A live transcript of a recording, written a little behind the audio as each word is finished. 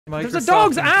There's a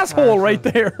dog's asshole right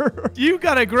there. You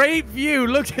got a great view.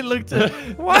 Look.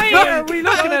 Why are we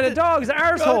looking at a dog's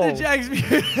arsehole?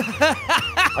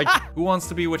 Who wants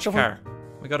to be which car?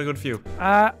 We got a good few.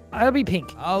 I'll be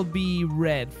pink. I'll be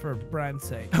red for brand's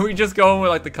sake. Are we just going with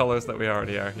like the colors that we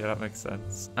already are? Yeah, that makes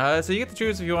sense. So you get to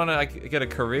choose if you want to like, get a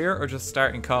career or just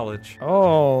start in college.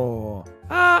 Oh.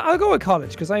 I'll go with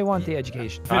college because I want the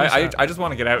education. I just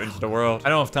want to get out into the world. I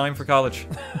don't have time for college.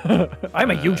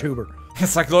 I'm a YouTuber.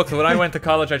 It's like, look, when I went to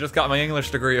college, I just got my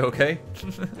English degree, okay?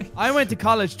 I went to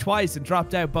college twice and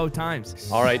dropped out both times.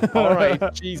 All right.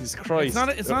 Jesus Christ.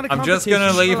 It's not a I'm just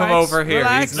gonna leave him over here.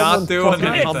 He's not doing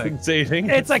anything.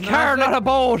 It's a car, not a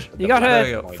boat. You got There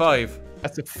you go. 5.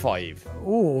 That's a 5.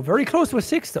 Oh, very close to a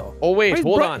 6 though. Oh wait,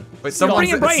 hold on. Wait,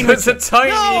 someone's it's a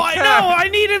tiny car. I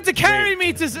need him to carry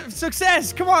me to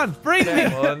success. Come on, bring me.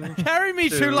 1, carry me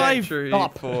 2, through life. 3,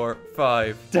 4,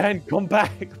 5. Dan, come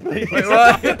back, please. Wait,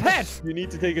 what? A pet. You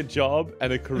need to take a job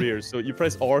and a career. So you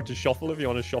press R to shuffle if you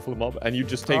want to shuffle them up, and you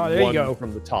just take one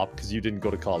from the top because you didn't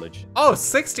go to college. Oh,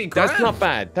 60 grand. That's not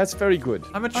bad. That's very good.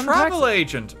 I'm a travel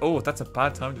agent. Oh, that's a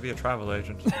bad time to be a travel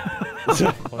agent.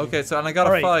 Okay, so and I got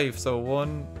a 5. So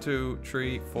 1, 2,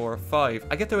 3, 4, 5.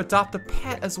 I get to adopt a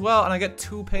pet as well, and I get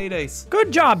 2 paydays.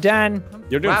 Good job, Dan.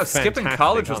 You're doing wow, skipping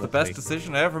college was the best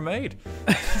decision I ever made.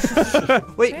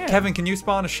 Wait, Kevin, can you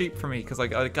spawn a sheep for me? Because I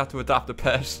got to adopt a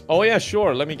pet. Oh yeah,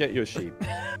 sure. Let me get you a sheep.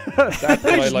 That's what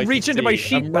I like reach into my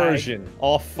sheep immersion. bag.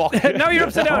 Oh fuck. Now you're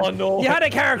upside down. Oh no. You had a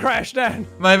car crash, Dan.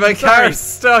 My car's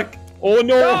stuck. Oh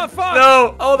no. Oh fuck.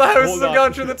 No. Oh, the houses have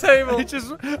gone through the table.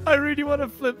 I really want to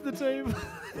flip the table.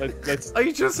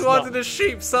 I just wanted a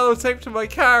sheep sellotape to my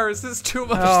car. Is this too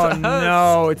much to ask?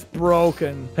 No, it's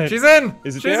broken. She's in.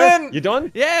 Is it She's there? in. You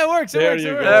done? Yeah, it works. There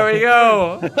you go. There we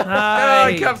go.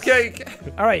 Nice.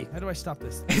 Cupcake. All right. How do I stop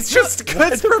this? It's just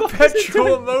it's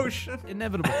perpetual motion.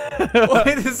 Inevitable. Why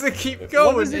does it keep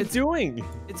going? What is it doing?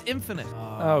 It's infinite.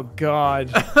 Oh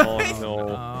god. Oh no.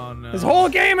 Oh no. This whole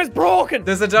game is broken.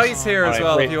 There's a dice here as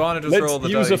well. If you want to just roll the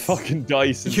dice. Let's use a fucking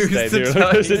dice instead. Use the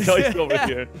dice. There's a dice over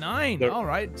here. 9. All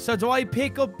right. So do I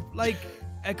pick up like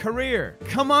a career?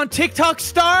 Come on, TikTok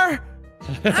star.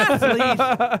 Athlete.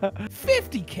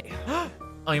 50K.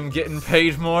 I'm getting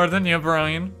paid more than you,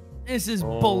 Brian. This is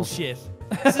bullshit.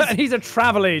 He's a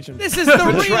travel agent. This is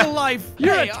the real life.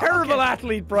 You're a terrible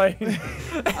athlete, Brian.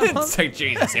 It's like,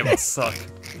 Jesus, you must suck.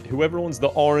 Whoever owns the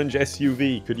orange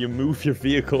SUV, could you move your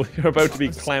vehicle? You're about to be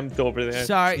clamped over there.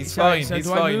 Sorry, He's sorry. fine. So He's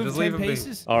do I fine. move Just 10 leave him be.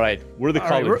 paces? All right, we're the All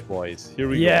right, college boys. Here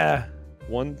we go. Yeah.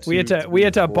 1, 2, We had to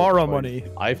 3, borrow 4, money.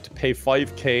 5. I have to pay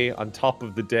 5K on top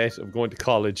of the debt of going to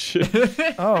college.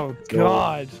 Oh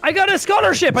god. I got a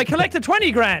scholarship. I collected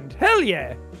 20 grand. Hell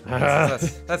yeah.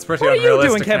 That's pretty What are you doing,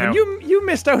 unrealistic Kevin? now. You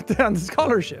missed out on the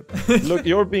scholarship. Look,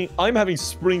 I'm having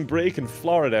spring break in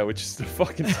Florida, which is a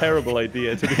fucking terrible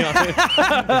idea, to be honest.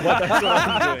 But that's what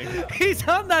I'm doing. He's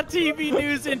on that TV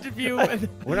news interview.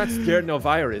 We're not scared no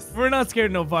virus. We're not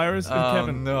scared no virus. And Oh,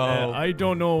 Kevin, no. I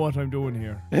don't know what I'm doing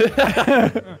here.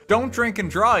 Don't drink and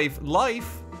drive.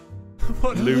 Life.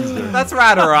 Loser. That's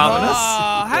rather ominous.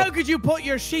 How could you put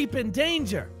your sheep in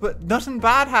danger? But nothing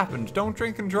bad happened. Don't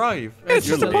drink and drive. It's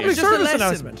just a lame. public It's just a service lesson.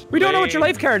 announcement. We don't know what your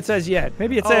life card says yet.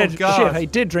 Maybe it said, God. shit, I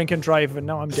did drink and drive, and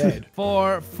now I'm dead.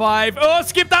 4, 5. Oh,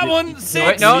 skip that one. 6.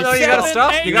 Wait, no, you gotta 7,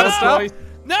 stop. 8, You gotta stop.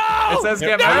 No! It says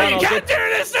get No, married. you can't do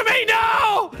this to me!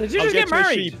 No! Did you I'll just get you a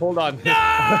married? sheep. Hold on.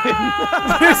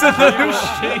 There's another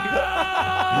sheep.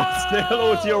 Say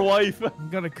hello to your wife. I'm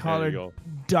gonna call There her you go.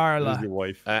 Darla. There's your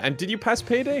wife. And did you pass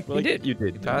payday? You did. You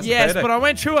did. Passed Yes, payday. but I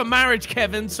went through a marriage,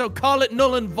 Kevin, so call it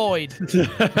null and void. It's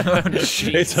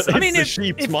the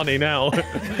sheep's money now.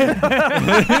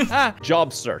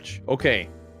 Job search. Okay.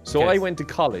 So Okay. I went to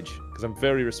college because I'm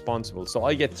very responsible. So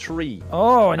I get 3.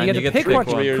 Oh, and you And get you to get pick to what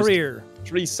pick your one. career.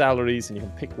 3 salaries, and you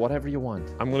can pick whatever you want.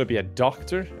 I'm going to be a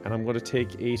doctor, and I'm going to take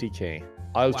 80K.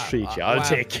 I'll treat you. I'll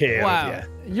take care of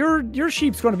Your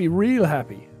sheep's going to be real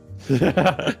happy. you.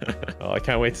 Oh, I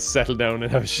can't wait to settle down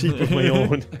and have a sheep of my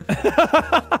own.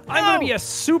 I'm going to be a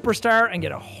superstar and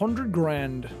get 100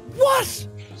 grand. What?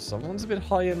 Someone's a bit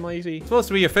high and mighty. It's supposed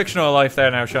to be a fictional life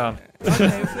there now, Sean.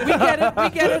 Okay, we get it, we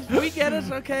get it, we get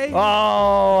it, okay?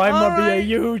 Oh, I'm going to Alright.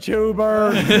 be a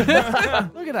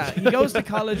YouTuber. Look at that. He goes to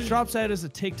college, drops out as a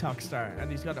TikTok star, and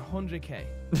he's got 100K.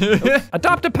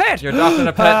 Adopt a pet. You're adopting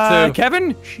a pet too.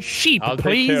 Kevin, sheep, I'll take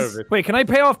please. care of it. Wait, can I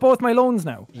pay off both my loans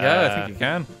now? Yeah, I think you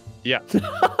can. Yeah.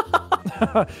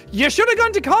 You should have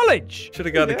gone to college. Should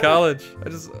have gone to college.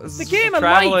 The game a of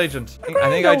travel life. agent. Look I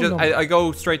think around them. I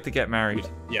go straight to get married.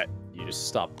 Yeah. You just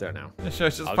stop there now. Should I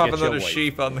just I'll pop get you a another wife.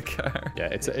 sheep on the car? Yeah,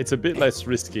 it's a bit less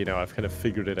risky now. I've kind of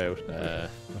figured it out.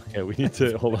 Okay, we need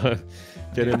to hold on.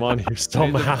 Get him on here Need to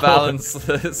somehow. balance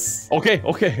this. Okay.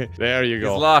 There you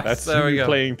go. He's locked. That's There we you go.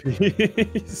 playing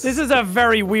peace. This is a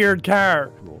very weird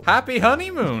car. Happy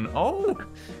honeymoon. Oh.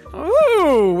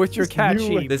 Ooh, with your This cat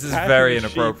new sheep. This is Happy very sheep.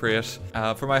 inappropriate.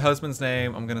 For my husband's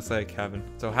name, I'm gonna say Kevin.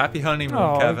 So happy honeymoon,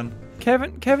 Oh.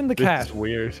 Kevin. Kevin the This cat. is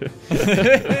weird.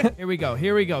 Here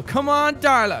we go. Come on,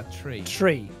 Darla. 3.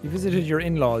 Tree. You visited your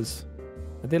in-laws.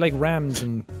 Are they like rams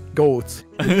and goats?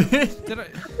 Did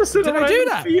I do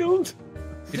that? Field.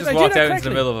 He Did just I do walked that out into the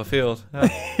correctly? middle of a field.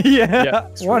 Yeah. Yeah.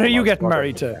 it's What are really you nice. getting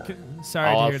married to? Sorry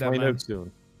Oh, to I'll hear that, find man. out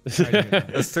soon.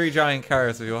 There's 3 giant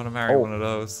cars if you want to marry Oh. one of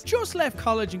those. Just left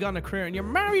college and got a career, and you're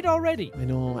married already. I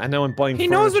know, and now I'm buying. He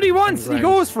knows what he furniture wants. from He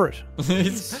Grant. goes for it.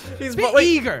 he's Bit wait,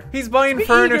 eager. He's buying Bit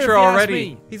eager, if furniture you ask already.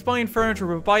 me. He's buying furniture,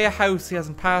 but buy a house he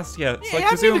hasn't passed yet. So Yeah, I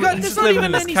haven't even presume got, he's there's just not living even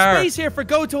in his any car. space here for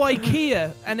go to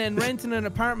IKEA and then renting an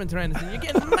apartment or anything. You're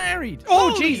getting married.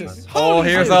 Oh, Holy- Jesus. Oh, holy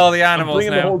here's shit. all the I'm animals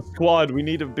bringing the now. whole squad. We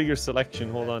need a bigger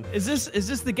selection. Hold on. Is this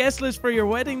the guest list for your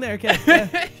wedding there, Ken?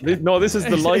 Yeah. No, this is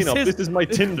the Is lineup. this- This is my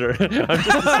Tinder. I'm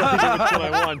just deciding which one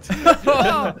I want.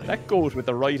 That goat with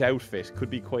the right outfit could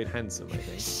be quite handsome, I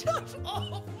think. Shut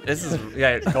up. This is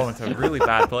going to really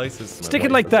bad places. Stick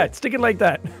it like that. Stick it like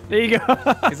that. There you go.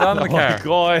 He's on the Oh car. my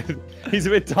god. He's a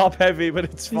bit top heavy, but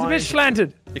it's He's a fine. bit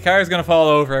slanted. Your car is going to fall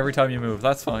over every time you move.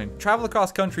 That's fine. Travel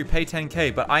across country, pay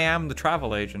 10k, but I am the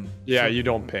travel agent. Yeah, you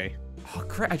don't pay. Oh,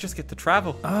 great. I just get to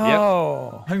travel.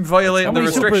 Oh. I'm violating How the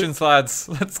many super- restrictions, lads.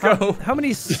 Let's go. How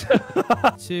many?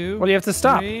 2. Well, you have to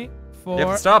stop. 3, 4. You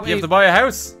have to stop. You have to buy a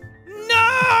house.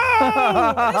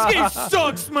 No! This game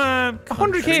sucks, man.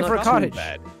 100k for a Not too cottage.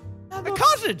 bad. A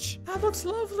cottage That looks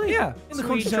lovely. Yeah. in the Sweet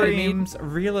countryside. dreams,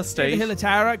 real The estate. Hill of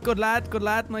Tara. Good lad.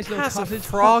 Nice little Has a cottage.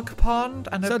 frog pond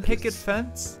and So a picket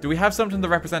fence. Do we have something to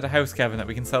represent a house, Kevin, that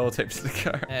we can sellotape to the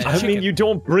car? I mean, Chicken. you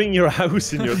don't bring your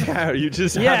house in your car. You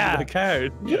just Yeah. have the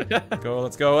card. Go,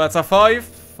 let's go. That's a 5.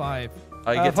 5.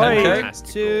 I get 5.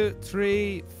 10k. 2,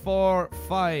 3, 4,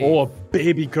 5. Oh, a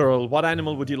baby girl. What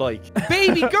animal would you like?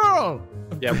 Baby girl!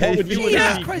 Yeah, what would you and a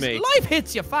Jesus sheep Christ, make? life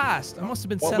hits you fast. I must have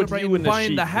been What would you celebrating and a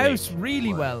buying the sheep house make?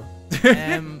 really well.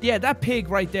 Yeah, that pig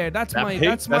right there. That's That my pig?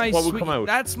 that's my That's what would sweet come out.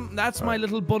 that's my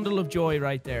little bundle of joy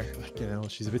right there. Fucking hell,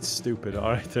 she's a bit stupid. All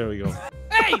right, there we go.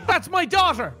 Hey, that's my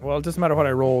daughter. Well, it doesn't matter what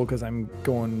I roll because I'm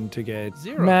going to get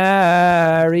 0.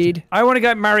 married. I want to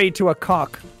get married to a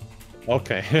cock.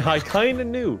 Okay, I kind of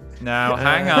knew. Now,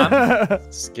 hang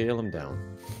on. Scale him down.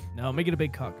 No, make it a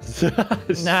big cock.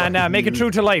 Nah, make it true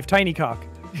to life. Tiny cock.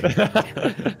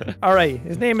 All right,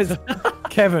 his name is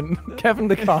Kevin. Kevin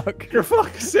the cock. For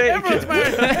fuck's sake. Everyone's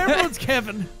married. Everyone's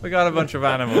Kevin. We got a bunch of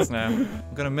animals now. I'm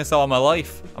gonna miss all my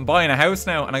life. I'm buying a house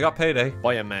now, and I got payday.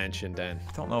 Buy a mansion, then.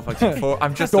 I don't know if I can afford.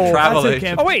 I'm just Go. a travel That's it,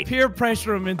 agent. Kev. Oh, wait. Peer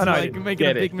pressure him into I know, like making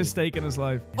a get big it. mistake in his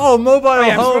life. Oh, mobile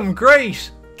yeah, I'm home,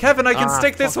 great. Kevin, I can Ah,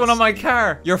 stick this fuck. one on my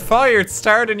car. You're fired.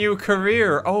 Start a new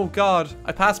career. Oh God,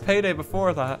 I passed payday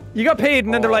before that. You got paid,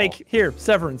 and then they're Oh. like, "Here,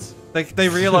 severance." Like they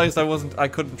realized I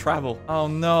couldn't travel. Oh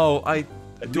no,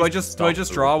 do I just stop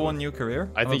draw one new career?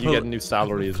 I I'm think a you get a new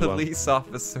salary as well. police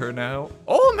officer now.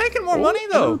 Oh, I'm making more money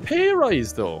though. Pay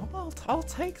rise, though. I'll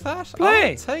take that.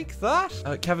 Play. I'll take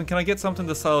that. Kevin, can I get something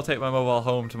to sellotape my mobile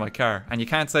home to my car? And you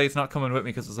can't say it's not coming with me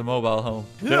because it's a mobile home.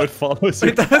 Now it follows you.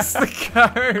 Wait, that's the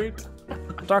card.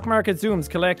 Stock market zooms.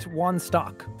 Collect one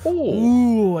stock. Oh.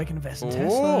 Ooh, I can invest in Oh.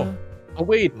 Tesla. Oh,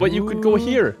 wait, but you could go Ooh.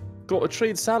 here. Go to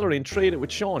trade salary and trade it with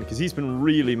Sean, because he's been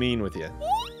really mean with you.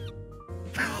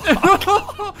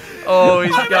 Oh,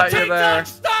 he's I'm a got you there. TikTok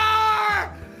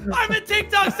star! I'm a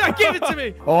TikTok star. Give it to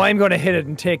me. Oh, I'm gonna hit it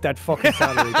and take that fucking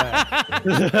salary back.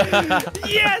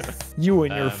 Yes. You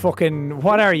and your fucking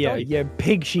what are you? You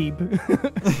pig sheep.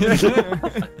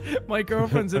 My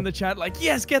girlfriend's in the chat like,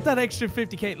 yes, get that extra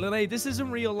 50k. Lene, this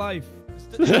isn't real life.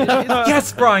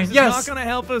 Yes, Brian. It's Yes. not gonna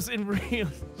help us in real.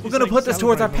 We're gonna put this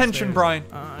towards our pension, Brian.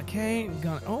 Okay,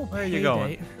 oh, Where are you payday.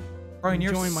 going? Brian,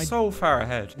 you're Enjoying my- so far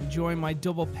ahead. Enjoy my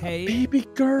double pay. Baby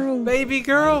girl. Baby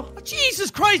girl. Oh, Jesus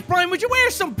Christ, Brian, would you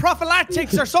wear some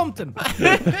prophylactics or something?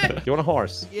 You want a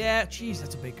horse? Yeah, jeez,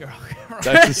 that's a big girl.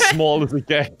 That's as small as it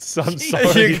gets. I'm There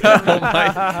sorry. you go. Oh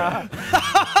my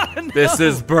God. This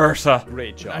is Bertha.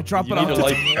 Great job. I drop you it need off a to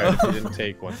life card if you didn't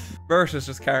take one. Bertha's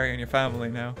just carrying your family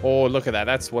now. Oh, look at that.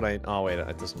 That's what I... Oh, wait,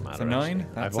 it doesn't matter. a 9?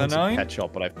 actually. That's I've a won some 9? catch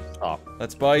up, but I've stopped.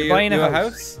 Let's buy you buying a a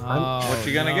house. house. What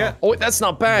you gonna no. get? Oh, that's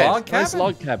not bad. Log Nice cabin?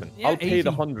 log cabin. Yeah, I'll pay the 80.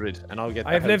 100 and I'll get the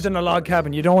I've house. lived in a log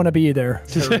cabin. You don't want to be there.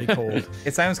 It's terribly cold.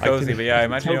 It sounds I can- cozy, but yeah, I I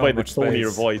imagine can you tell by don't the have much tone of your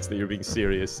space. voice that you're being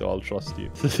serious, so I'll trust you.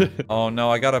 Oh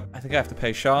no, I think I have to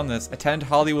pay Sean this. Attend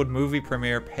Hollywood movie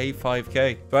premiere, pay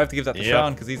 5k. Do I have to give that to Yep.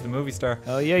 Sean because he's He's the movie star.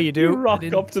 Oh yeah, you You do. rock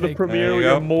up to the premiere There you with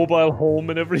your go. mobile home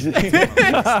and everything.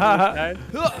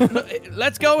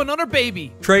 Let's go, another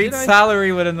baby. Trade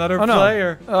salary with another Oh, no.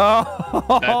 player.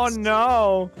 Oh That's-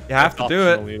 no. You have to do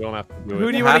it. You don't have to do Who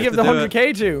it. do you want to have give the to do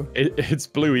it. 100k to? It's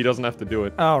Blue. He doesn't have to do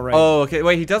it. Oh right. Oh, okay.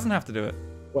 Wait, he doesn't have to do it.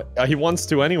 He wants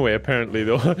to anyway, apparently,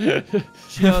 though.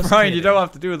 Just Brian, you don't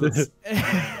have to do this.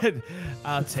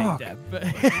 I'll take Fuck.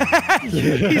 that.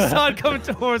 He saw it coming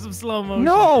towards him slow motion.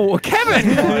 No,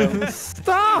 Kevin!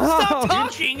 Stop! Stop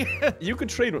talking. You could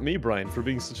trade with me, Brian, for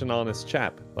being such an honest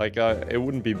chap. Like, it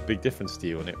wouldn't be a big difference to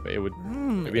you, and it would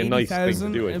it'd be a nice thing to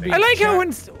 80,000, do. I it'd think. be- I like how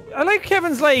I like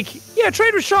Kevin's like, yeah,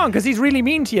 trade with Sean because he's really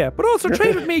mean to you, but also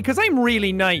trade with me because I'm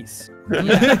really nice.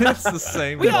 It's the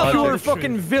same. We all logic. pure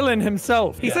fucking villain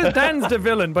himself. He says Dan's the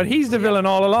villain, but he's the villain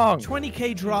all along.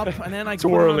 20k drop, and then I go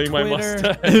Twirling on my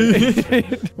Twitter.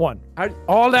 mustache. One.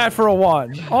 All that for a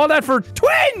one. All that for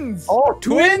twins! Oh,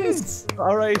 Twins!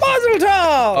 All right. Mazel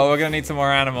tov! Oh, we're gonna need some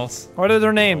more animals. What are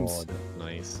their names? Oh,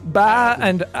 nice. Ba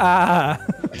and Ah.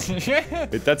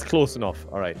 That's close enough.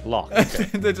 All right, lock. Okay.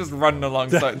 They're just running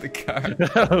alongside the car.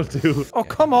 That'll do. Oh,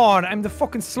 come on. I'm the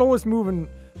fucking slowest moving.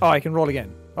 Oh, I can roll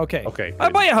again. Okay. Okay, I'll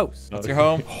good. buy a house. What's your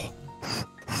home?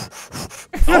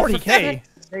 40k.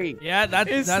 Yeah,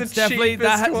 It's that's the definitely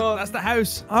cheapest one. that's the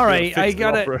house. All right, I Fixed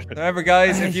got offer. it. Remember,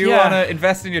 guys, if you Yeah. want to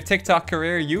invest in your TikTok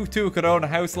career, you too could own a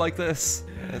house like this.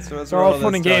 That's It's all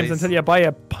fun and games until you buy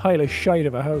a pile of shite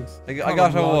of a house. I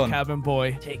got a Log one. cabin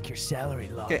boy. Take your salary,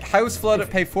 log. Okay, house flooded,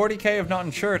 pay 40k if not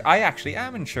insured. I actually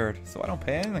am insured, so I don't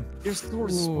pay anything. You're so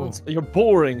responsible. You're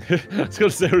boring. I was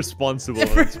gonna say responsible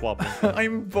and swapping.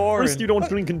 I'm boring. First you don't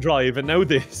drink and drive, and now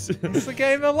this. It's a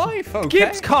game of life, okay?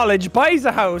 Gibbs College, buys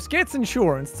a house, gets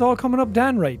insurance. It's all coming up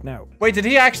Dan right now. Wait, did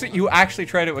you actually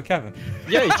trade it with Kevin?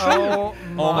 Yeah, Oh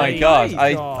Oh my god,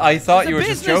 I thought It's you a were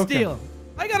just business joking. deal.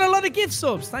 I got a lot of gift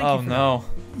subs. Thank Oh you. For no.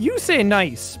 You say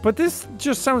nice, but this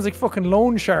just sounds like fucking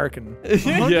loan sharking.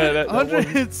 yeah, that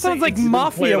one. Sounds like play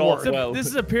mafia it off work. That. well. This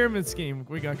is a pyramid scheme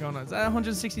we got going on. Is that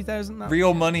 160,000 now?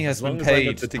 Real money has As long been as I get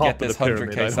paid the to top get of the this pyramid,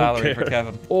 I 100k don't salary for care.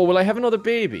 Kevin. Oh, will I have another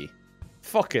baby?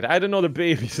 Fuck it, I had another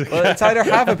baby. Well, it's either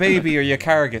have a baby or your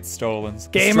car gets stolen.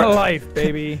 Game of life,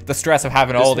 baby. The stress of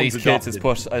having This all one's these kids has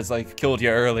adopted. like killed you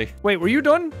early. Wait, were you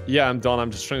done? Yeah, I'm done. I'm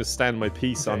just trying to stand my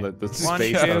piece on the One,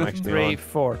 space that I'm 2, actually 3, on.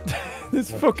 4. This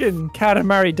fucking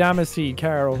Katamari Damacy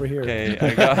car over here. Okay,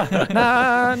 I got.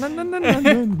 Na, na, na, na, na,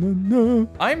 na, na.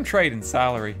 I'm trading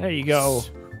salary. There you go.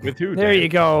 With who? There Dan? you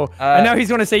go. And now he's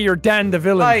going to say you're Dan the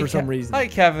villain for some reason. Hi,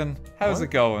 Kevin. How's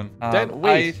it going? Dan,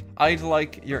 wait. I'd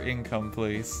like your income,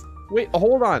 please. Wait,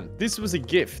 hold on. This was a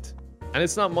gift, and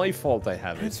it's not my fault I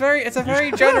have it. It's a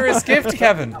very generous gift,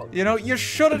 Kevin. You know, you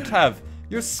shouldn't have.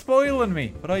 You're spoiling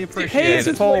me, but I appreciate Hey, it.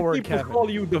 it's forward, Why people Kevin. call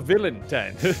you the villain,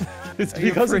 Dan. It's I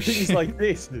because of appreciate things like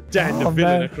this. Dan, the Oh,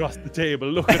 villain, man. across the table,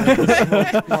 looking at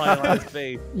the smile on his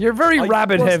face. You're very I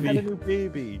rabbit just had a heavy. new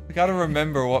baby. I gotta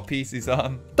remember what piece he's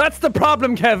on. That's the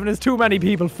problem, Kevin, is too many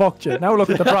people fucked you. Now look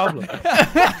at the problem.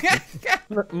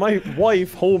 My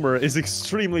wife, Homer, is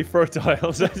extremely fertile.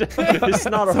 It's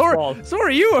not her fault. So are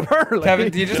you, apparently.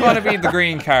 Kevin, do you just want to be in the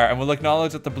green car and we'll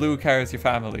acknowledge that the blue car is your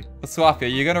family? We'll swap you.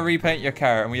 You're gonna repaint your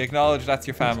car and we acknowledge that's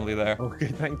your family there. Okay,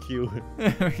 thank you.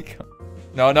 There we go.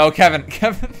 No, Kevin.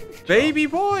 Baby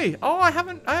boy. Oh, I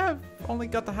have only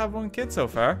got to have one kid so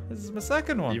far. This is my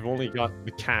second one. You've only got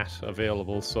the cat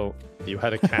available, so you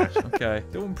had a cat. Okay,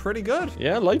 doing pretty good.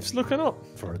 Yeah, life's looking up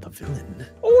for the villain.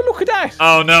 Oh, look at that!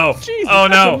 Oh no. Jesus, oh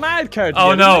that's no. a mad card.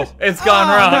 Oh again, no, isn't it? it's gone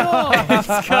wrong. no.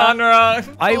 It's gone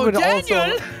wrong. I Oh, would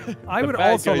Daniel! I The would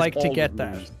bad also guy's like to all get the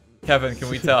that. rules. Kevin, can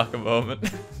we talk a moment?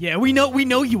 Yeah, we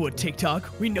know you would,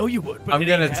 TikTok. We know you would. But I'm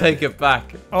gonna take it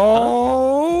back.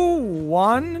 Oh,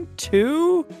 1,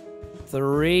 2,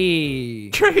 3.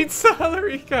 Trade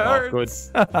salary Oh,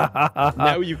 cards. good.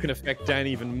 Now you can affect Dan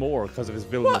even more because of his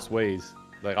villainous ways.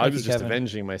 Like, I Thank was you, just Kevin.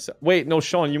 avenging myself. Wait, no,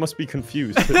 Sean, you must be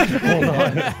confused. Hold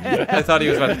on. I thought he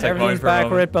was about to take mine Everything's for a back where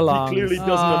moment. it belongs. He clearly doesn't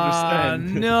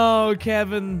understand. No,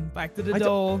 Kevin. Back to the I don't-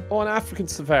 doll. Oh, an African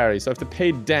safari, so I have to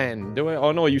pay Dan. Do I?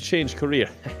 Oh no, you changed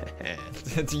career.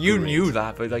 You knew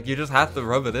that, but like you just had to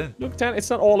rub it in. Look, Dan, it's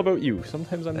not all about you.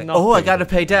 Sometimes I'm not. Oh, I gotta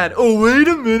pay Dad. Oh, wait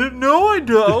a minute. No, I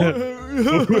don't.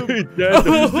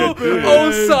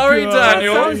 Oh, sorry, That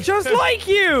Daniel. sounds just like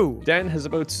you. Dan has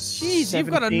about. Jeez, you've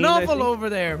got a 17, I novel think. over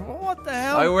there. What the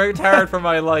hell? I worked hard for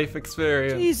my life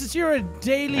experience. Jesus, you're a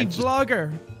daily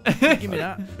vlogger. Give me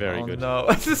that. Very Oh good. no,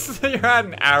 you're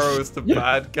adding arrows to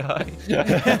bad guy.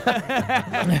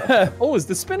 Oh, is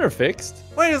the spinner fixed?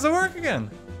 Wait, does it work again?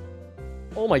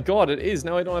 Oh my god, it is.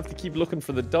 Now I don't have to keep looking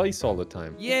for the dice all the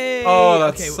time. Yay! Oh,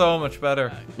 that's so much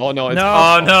better. Oh no, it's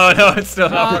Oh no, it's still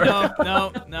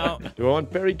not. No. Do I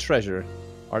want buried treasure?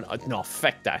 Or no,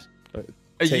 feck that.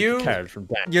 Take You- the card from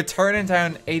Dan. You're turning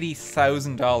down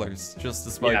 $80,000 just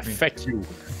to spite Yeah, me. feck you.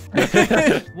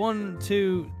 1,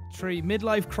 2, 3.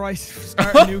 Midlife crisis.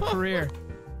 Start a new career.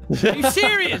 Are you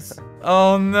serious?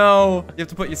 Oh no, you have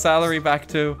to put your salary back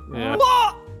too. Yeah.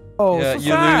 What? Oh, Yeah, so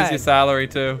you sad. lose your salary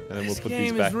too. And then we'll This put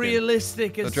these game back is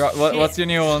realistic as So what's shit. your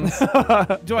new ones?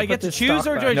 Do I get to this choose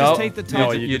stock or do I back. just No. take the in. top?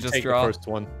 No, you you just take draw. the first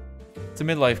one. It's a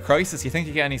midlife crisis. You think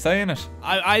you get any say in it?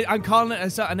 I'm calling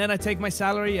it, and then I take my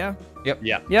salary, yeah? Yep.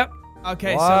 Yeah. Yep.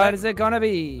 Okay, What is it gonna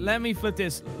be? let me flip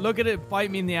this. Look at it, bite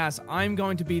me in the ass. I'm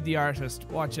going to be the artist.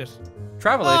 Watch it.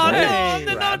 Travel Oh agent. no, Hey. I'm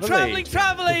the travel non-traveling agent.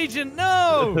 travel agent.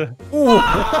 No.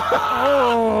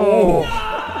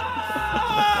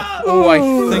 Oh, I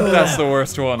think that's the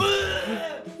worst one.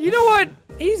 You know what?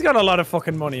 He's got a lot of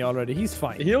fucking money already. He's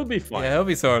fine. He'll be fine. Yeah, he'll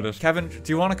be sorted. Kevin,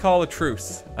 do you want to call a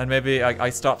truce? And maybe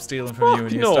I stop stealing from you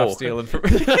and you no. stop stealing from me.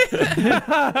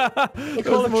 That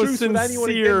was the most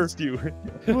sincere, you.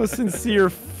 most sincere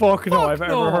fuck no I've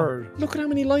no. ever heard. Look at how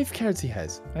many life cards he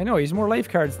has. I know, he's more life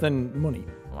cards than money.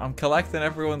 I'm collecting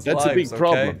everyone's That's lives, a big okay?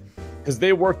 problem. Because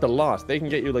they worth a lot. They can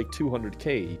get you like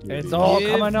 200k. It's all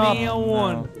Give coming up. me a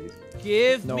 1.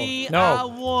 Give No. me No. a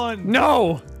 1.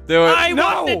 No! Do it. I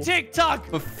want No. the TikTok.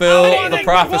 Fulfill I the want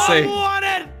prophecy. I want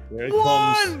it. There it 1.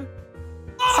 comes.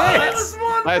 Oh, I was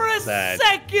 1 for That's a sad.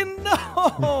 second.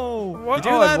 No. You do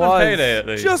Oh, that it on was. payday at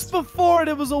least. Just before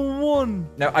it was a 1.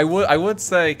 Now, I would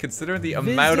say, considering the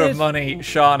amount of Visit money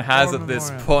Sean has War at this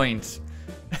Memorial. point,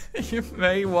 you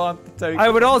may want to take. I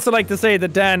would also like to say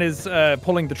that Dan is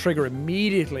pulling the trigger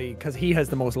immediately because he has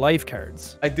the most life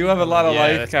cards. I do have a lot of Yeah,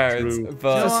 life that's cards, true. So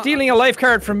but stealing a life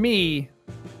card from me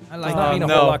I like does not that mean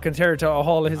one. a no. whole lot compared to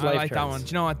all of his I life like cards. that one. Do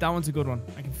you know what? That one's a good one.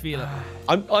 I can feel it.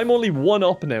 I'm only 1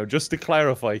 up now, just to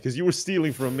clarify, because you were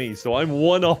stealing from me, so I'm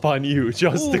 1 up on you,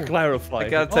 just to Ooh. clarify. I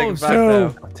gotta take Oh, it back so-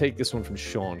 now. I'll take this one from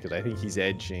Sean, because I think he's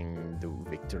edging the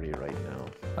victory right now.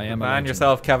 I am a Man legend.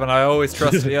 yourself, Kevin. I always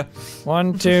trusted you.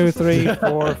 1, 2, 3,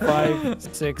 4, 5,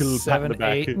 6, Cool, pat in 7, the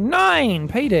back. 8, 9.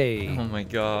 Payday. Oh my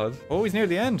god. Oh, he's near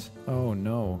the end. Oh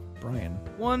no, Brian.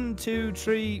 1, 2,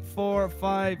 3, 4,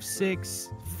 5, 6.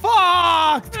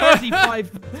 Fuck!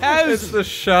 35,000. It's the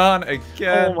Sean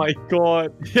again. Oh my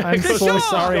god. I'm so Sean.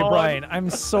 sorry, Brian. I'm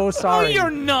so No, sorry. you're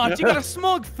not. You got a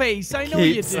smug face. I know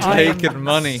Keeps you did. taking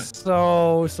money.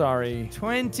 So sorry.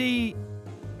 20.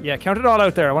 Yeah, count it all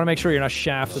out there. I want to make sure you're not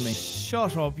shafting me.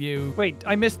 Shut up, you. Wait,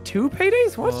 I missed 2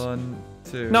 paydays? What? 1,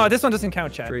 2. No, this one doesn't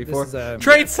count, chat. 3, This 4. is,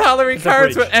 Trade salary it's a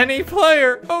cards breach. with any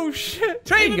player. Oh shit.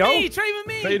 Trade you with go. me. Trade with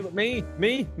me. Trade with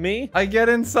me. I get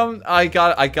in some. I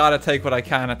gotta take what I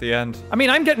can at the end. I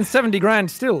mean, I'm getting 70 grand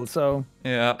still, so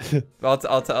Yeah. I'll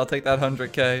take that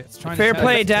 100k. Trying to fair tell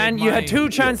play, you to Dan. take You had mine. 2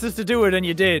 chances to do it, and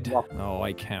you did. Oh,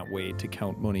 I can't wait to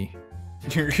count money.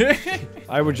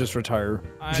 I would just retire.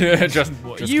 just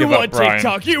You give up, would, Brian.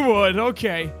 TikTok. You would.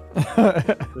 Okay.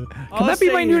 Can that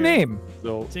be my new name?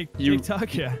 So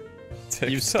TikTok, yeah.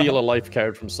 you steal a life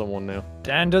card from someone now.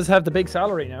 Dan does have the big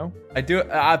salary now. I do,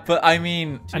 but I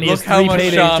mean, And he look has how 3 much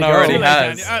paydays Sean to go. already Too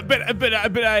late, has.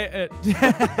 but I.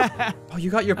 Oh, you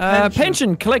got your pension.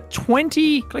 Pension. Collect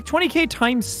 20k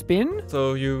times spin.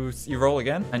 So you roll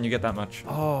again, and you get that much.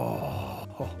 Oh.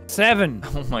 7.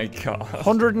 Oh my god.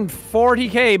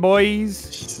 140k, boys.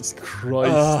 Jesus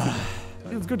Christ.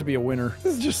 It's good to be a winner.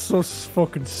 This is just so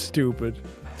fucking stupid.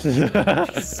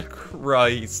 Jesus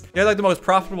Christ. You had like the most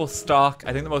profitable stock.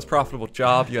 I think the most profitable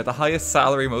job. You had the highest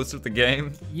salary most of the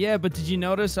game. Yeah, but did you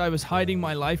notice I was hiding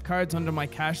my life cards under my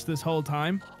cash this whole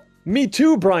time? Me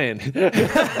too, Brian.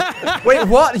 Wait,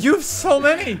 what? You have so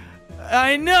many.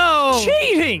 I know.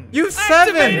 Cheating! You have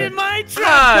 7. Activated my trap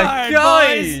Ah, card,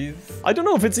 boys. guys. I don't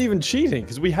know if it's even cheating,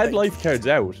 because we had life cards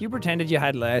out. You pretended you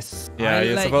had less. Yeah, I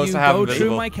you're let supposed you to have go them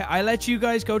through visible. my I let you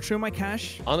guys go through my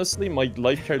cash. Honestly, my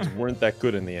life cards weren't that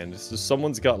good in the end. It's just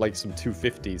someone's got like some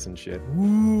 250s and shit.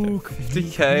 Ooh,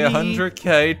 50k,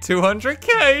 100k,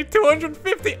 200k,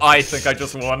 250. I think I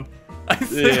just won. I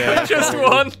think I just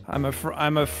won. I'm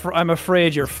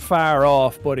afraid you're far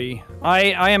off, buddy.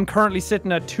 I am currently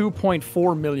sitting at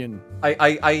 2.4 million.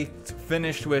 I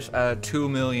finished with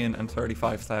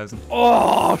 2,035,000.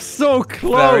 Oh, so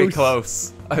close. Very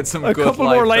close. I had some A good couple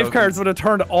more life tokens. cards would have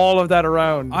turned all of that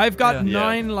around. I've got Yeah.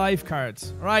 9 life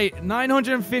cards. Right,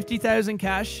 950,000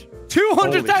 cash.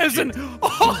 200,000.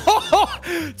 Oh,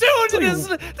 200,000 This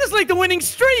is like the winning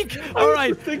streak. All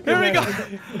right, here we go.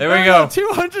 There we go.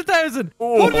 200,000.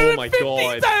 Oh my God.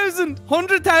 150,000.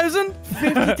 100,000.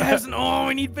 50,000. Oh,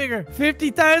 we need bigger.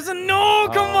 50,000. No,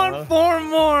 come on, 4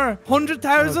 more.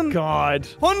 100,000. Oh, God.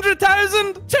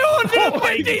 100,000.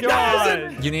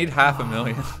 250,000. You need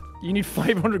 500,000. You need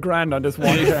 500 grand on this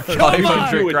one.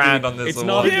 500 grand on this It's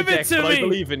not one. in the Give it deck, to but me. I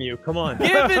believe in you. Come on.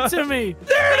 Give it to me.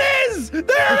 There it is. There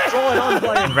it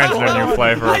is. Invented a new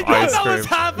flavor I of don't ice know what's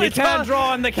cream. happening. You can't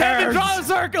draw on the Kevin, cards.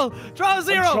 draw a circle. Draw a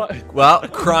 0. Well,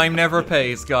 crime never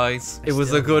pays, guys. It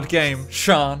was a good game,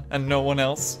 Sean, and no one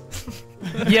else.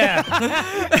 Yeah.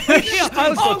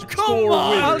 Oh, come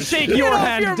on. I'll shake your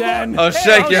hand, Dan. I'll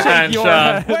shake your hand,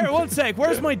 Sean. Where, one sec.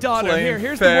 Where's my daughter? Playing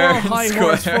Here's the fair moral and high square.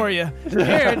 horse for you.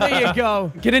 Here, there you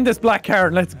go. Get in this black car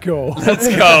and let's go. Let's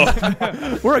go.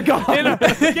 We're gone.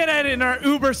 Get out in our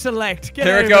Uber Select. Get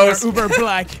Here out it in our goes. Uber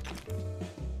Black.